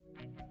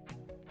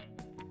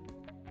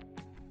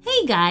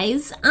Hey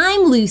guys,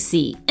 I'm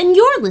Lucy, and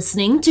you're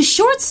listening to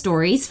Short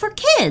Stories for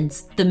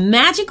Kids, the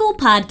magical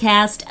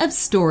podcast of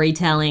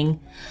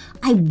storytelling.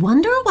 I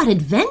wonder what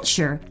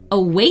adventure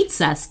awaits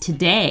us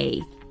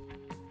today.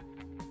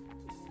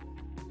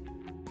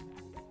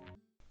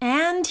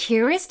 And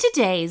here is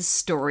today's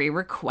story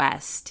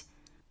request.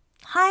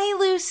 Hi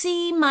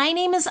Lucy, my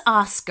name is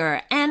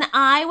Oscar, and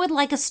I would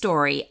like a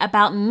story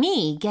about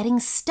me getting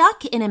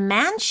stuck in a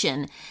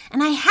mansion,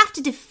 and I have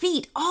to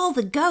defeat all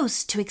the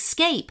ghosts to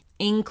escape,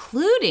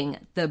 including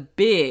the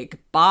big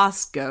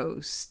boss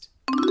ghost.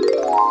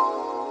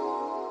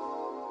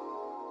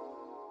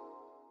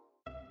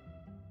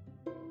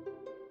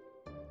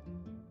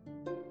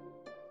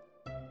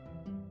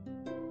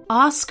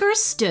 Oscar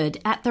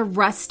stood at the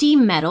rusty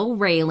metal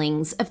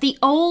railings of the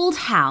old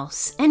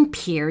house and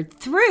peered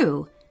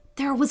through.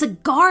 There was a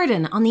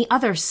garden on the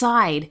other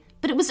side,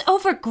 but it was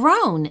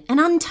overgrown and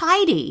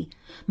untidy.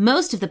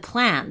 Most of the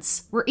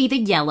plants were either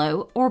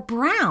yellow or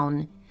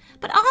brown.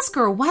 But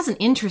Oscar wasn't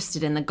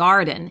interested in the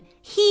garden.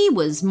 He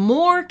was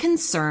more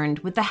concerned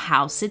with the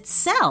house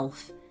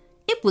itself.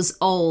 It was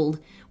old,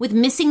 with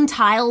missing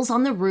tiles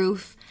on the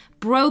roof,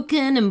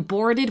 broken and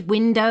boarded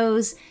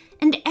windows,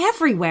 and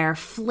everywhere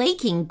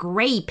flaking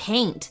gray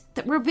paint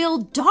that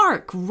revealed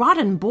dark,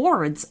 rotten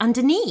boards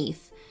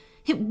underneath.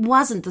 It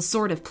wasn't the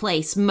sort of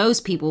place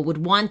most people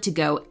would want to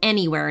go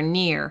anywhere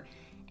near,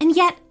 and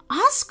yet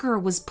Oscar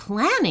was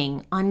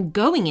planning on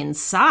going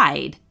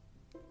inside.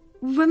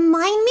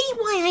 "Remind me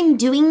why I'm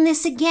doing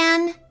this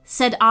again,"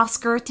 said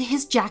Oscar to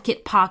his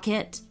jacket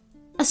pocket.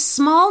 A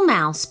small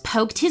mouse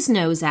poked his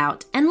nose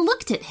out and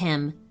looked at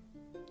him.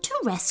 "To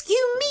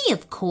rescue me,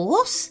 of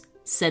course,"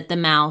 said the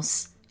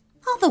mouse.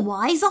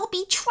 "Otherwise I'll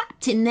be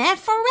trapped in there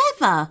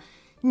forever.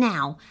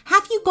 Now,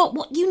 have you got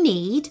what you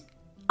need?"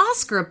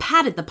 Oscar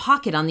patted the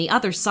pocket on the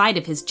other side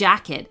of his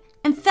jacket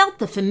and felt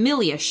the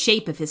familiar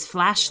shape of his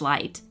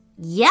flashlight.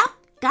 "Yep,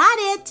 got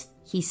it,"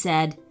 he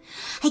said.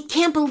 "I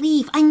can't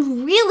believe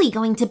I'm really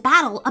going to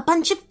battle a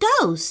bunch of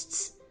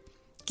ghosts."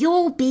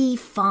 "You'll be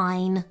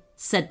fine,"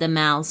 said the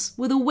mouse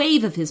with a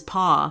wave of his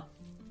paw.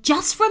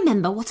 "Just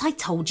remember what I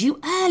told you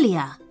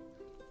earlier."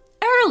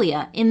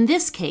 Earlier, in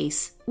this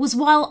case, was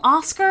while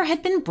Oscar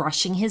had been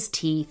brushing his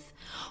teeth,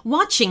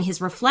 watching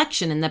his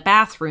reflection in the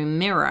bathroom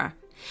mirror.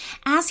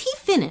 As he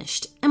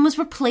finished and was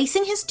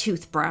replacing his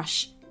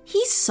toothbrush,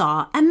 he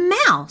saw a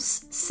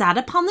mouse sat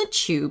upon the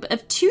tube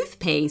of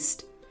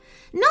toothpaste.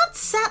 Not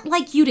sat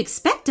like you'd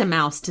expect a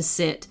mouse to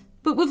sit,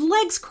 but with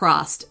legs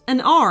crossed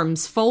and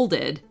arms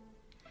folded.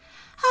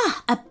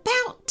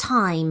 "About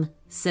time,"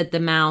 said the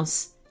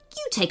mouse.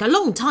 "You take a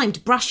long time to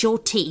brush your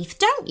teeth,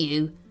 don't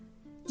you?"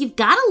 "You've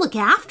got to look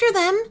after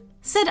them,"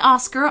 said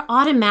Oscar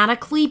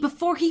automatically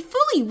before he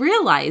fully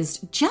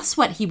realized just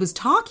what he was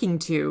talking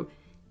to.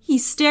 He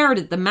stared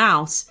at the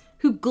mouse,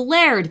 who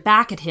glared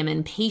back at him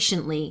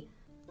impatiently.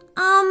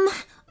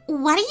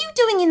 What are you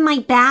doing in my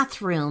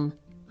bathroom?"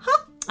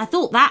 I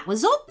thought that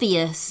was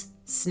obvious,"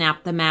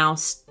 snapped the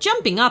mouse,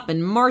 jumping up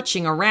and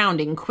marching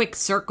around in quick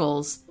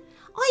circles.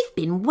 "I've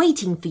been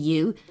waiting for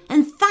you,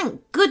 and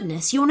thank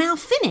goodness you're now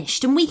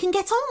finished and we can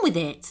get on with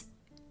it."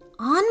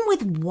 "On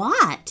with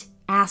what?"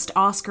 asked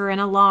Oscar in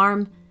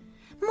alarm.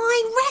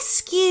 "My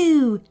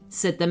rescue,"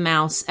 said the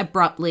mouse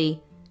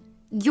abruptly.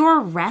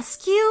 "Your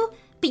rescue?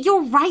 But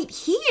you're right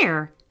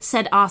here,"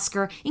 said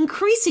Oscar,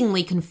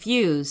 increasingly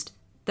confused.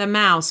 The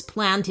mouse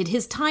planted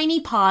his tiny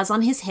paws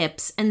on his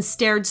hips and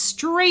stared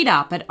straight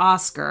up at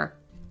Oscar.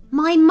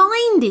 "My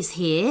mind is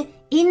here,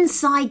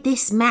 inside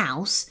this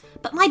mouse,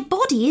 but my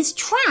body is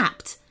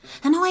trapped,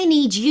 and I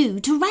need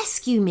you to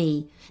rescue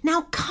me.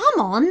 Now come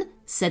on,"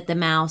 said the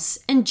mouse,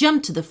 and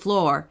jumped to the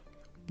floor.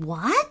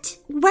 "What?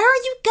 Where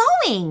are you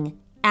going?"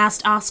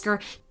 asked Oscar,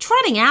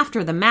 trotting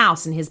after the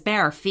mouse in his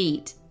bare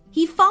feet.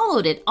 He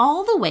followed it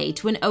all the way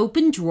to an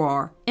open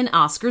drawer in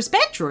Oscar's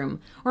bedroom,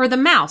 where the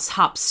mouse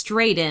hopped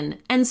straight in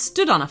and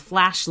stood on a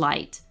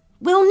flashlight.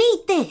 "We'll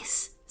need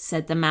this,"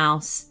 said the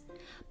mouse.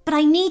 "But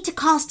I need to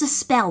cast a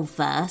spell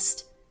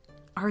first."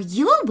 "Are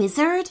you a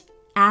wizard?"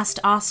 asked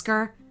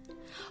Oscar.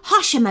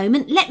 "Hush a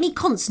moment, let me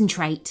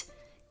concentrate.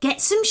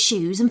 Get some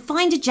shoes and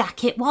find a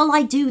jacket while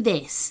I do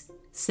this,"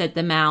 said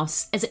the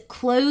mouse as it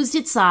closed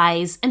its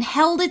eyes and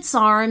held its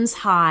arms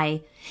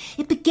high.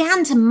 It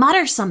began to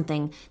mutter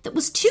something that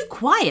was too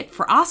quiet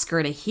for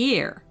Oscar to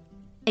hear.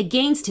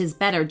 Against his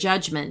better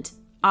judgment,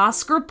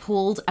 Oscar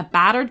pulled a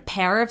battered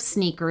pair of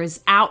sneakers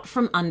out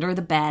from under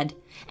the bed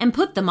and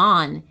put them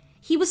on.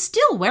 He was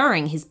still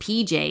wearing his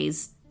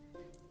PJs.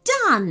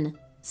 "Done,"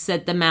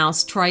 said the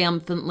mouse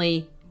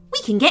triumphantly.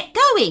 "We can get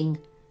going."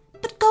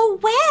 "But go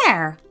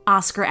where?"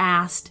 Oscar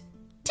asked.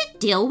 "To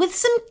deal with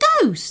some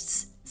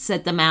ghosts,"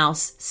 said the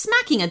mouse,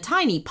 smacking a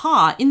tiny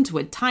paw into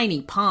a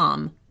tiny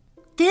palm.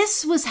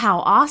 This was how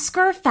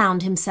Oscar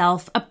found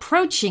himself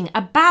approaching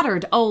a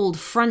battered old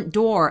front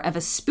door of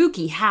a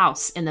spooky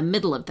house in the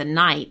middle of the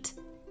night.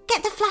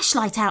 "Get the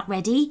flashlight out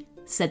ready,"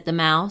 said the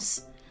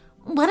mouse.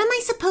 "What am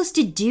I supposed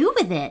to do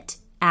with it?"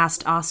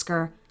 asked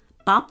Oscar.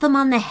 "Bop them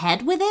on the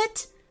head with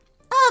it?"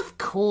 "Of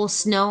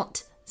course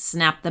not,"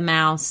 snapped the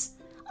mouse.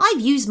 I've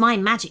used my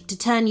magic to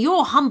turn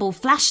your humble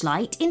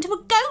flashlight into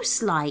a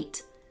ghost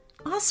light.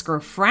 Oscar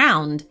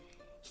frowned.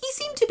 He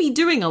seemed to be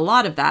doing a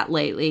lot of that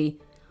lately.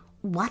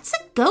 What's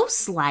a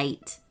ghost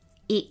light?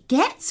 It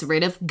gets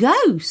rid of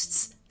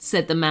ghosts,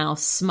 said the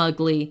mouse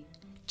smugly.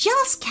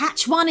 Just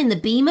catch one in the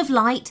beam of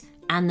light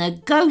and the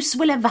ghosts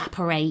will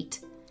evaporate.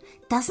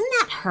 Doesn't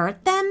that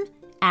hurt them?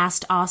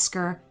 Asked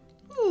Oscar.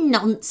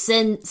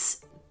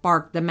 Nonsense,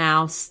 barked the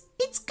mouse.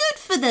 It's good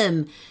for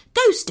them.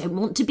 Ghosts don't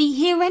want to be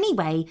here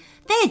anyway.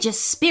 They're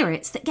just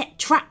spirits that get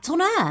trapped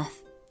on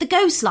Earth. The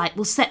ghost light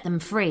will set them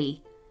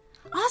free.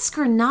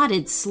 Oscar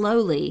nodded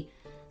slowly.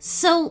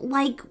 So,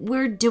 like,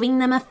 we're doing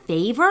them a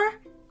favor?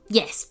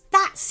 Yes,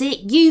 that's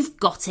it. You've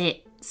got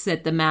it,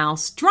 said the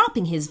mouse,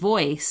 dropping his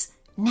voice.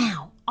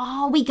 Now,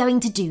 are we going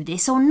to do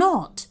this or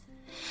not?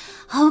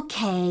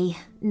 Okay,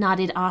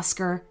 nodded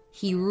Oscar.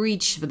 He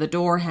reached for the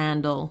door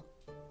handle.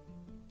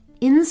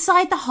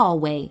 Inside the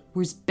hallway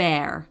was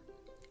bare.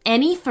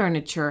 Any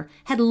furniture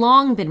had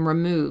long been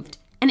removed,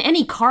 and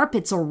any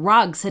carpets or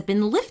rugs had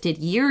been lifted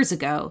years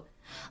ago.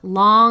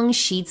 Long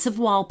sheets of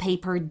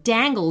wallpaper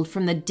dangled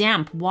from the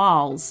damp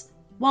walls,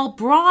 while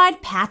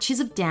broad patches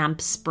of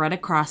damp spread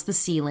across the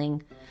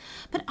ceiling.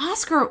 But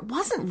Oscar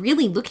wasn't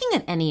really looking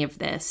at any of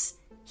this.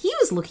 He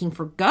was looking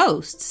for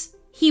ghosts.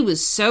 He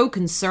was so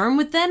concerned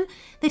with them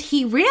that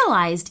he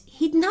realized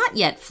he'd not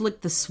yet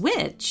flicked the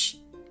switch.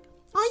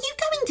 Are you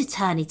going to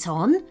turn it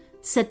on?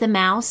 Said the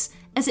mouse,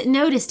 as it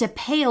noticed a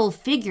pale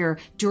figure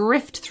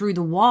drift through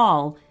the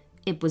wall.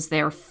 It was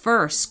their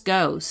first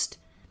ghost.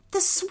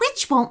 The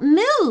switch won't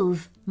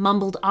move,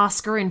 mumbled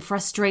Oscar in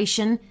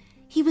frustration.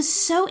 He was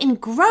so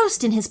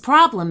engrossed in his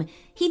problem,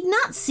 he'd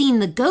not seen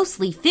the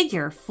ghostly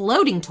figure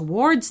floating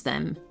towards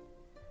them.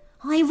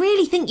 I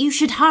really think you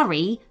should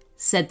hurry,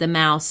 said the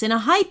mouse in a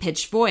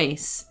high-pitched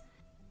voice.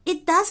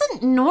 It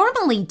doesn't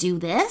normally do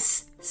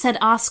this, said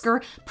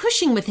Oscar,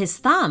 pushing with his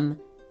thumb.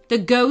 The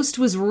ghost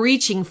was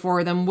reaching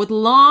for them with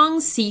long,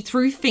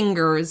 see-through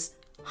fingers.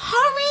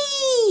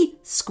 Hurry!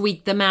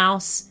 Squeaked the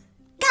mouse.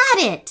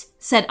 Got it,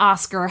 said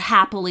Oscar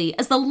happily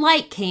as the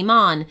light came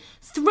on,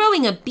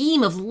 throwing a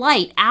beam of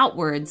light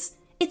outwards.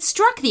 It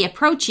struck the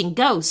approaching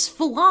ghost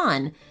full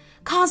on,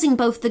 causing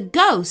both the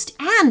ghost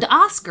and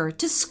Oscar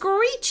to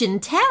screech in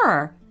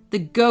terror. The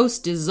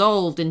ghost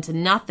dissolved into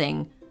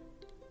nothing.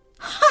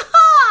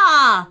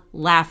 Ha-ha!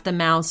 Laughed the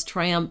mouse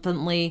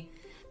triumphantly.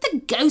 The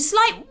ghost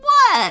light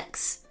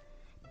works!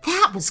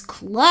 That was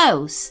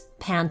close,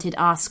 panted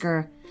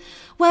Oscar.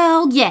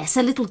 Well, yes,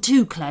 a little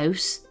too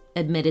close,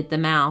 admitted the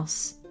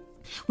mouse.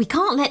 We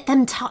can't let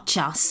them touch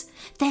us.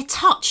 Their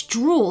touch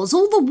draws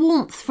all the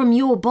warmth from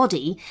your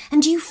body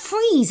and you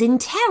freeze in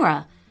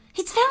terror.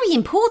 It's very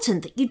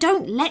important that you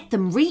don't let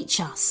them reach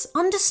us,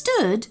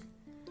 understood?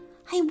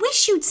 I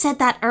wish you'd said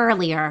that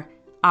earlier,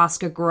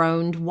 Oscar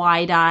groaned,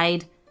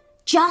 wide-eyed.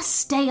 Just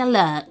stay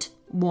alert,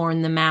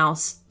 warned the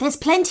mouse. There's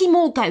plenty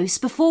more ghosts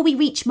before we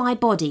reach my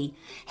body.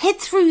 Head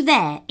through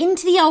there,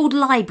 into the old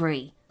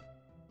library.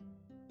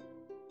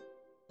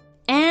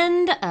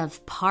 End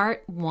of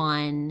part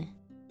 1.